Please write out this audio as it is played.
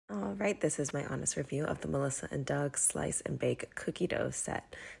All right, this is my honest review of the Melissa and Doug Slice and Bake Cookie Dough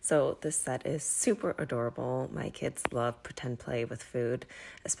set. So this set is super adorable. My kids love pretend play with food,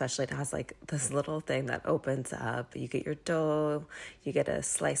 especially it has like this little thing that opens up. You get your dough, you get to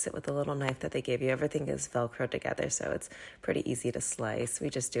slice it with a little knife that they gave you. Everything is Velcro together, so it's pretty easy to slice. We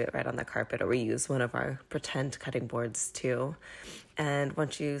just do it right on the carpet, or we use one of our pretend cutting boards too. And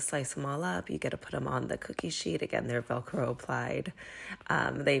once you slice them all up, you get to put them on the cookie sheet. Again, they're Velcro applied.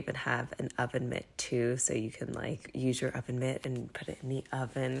 They even have an oven mitt too, so you can like use your oven mitt and put it in the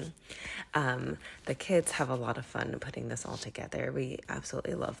oven. The kids have a lot of fun putting this all together. We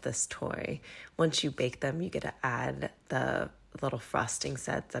absolutely love this toy. Once you bake them, you get to add the little frosting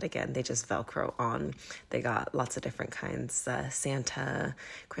sets that, again, they just Velcro on. They got lots of different kinds, Santa,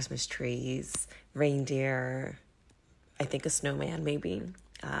 Christmas trees, reindeer, I think a snowman maybe.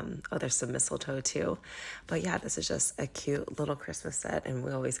 There's some mistletoe too. But yeah, this is just a cute little Christmas set, and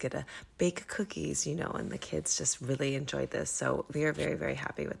we always get to bake cookies, and the kids just really enjoyed this. So we are very, very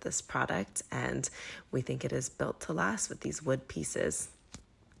happy with this product, and we think it is built to last with these wood pieces.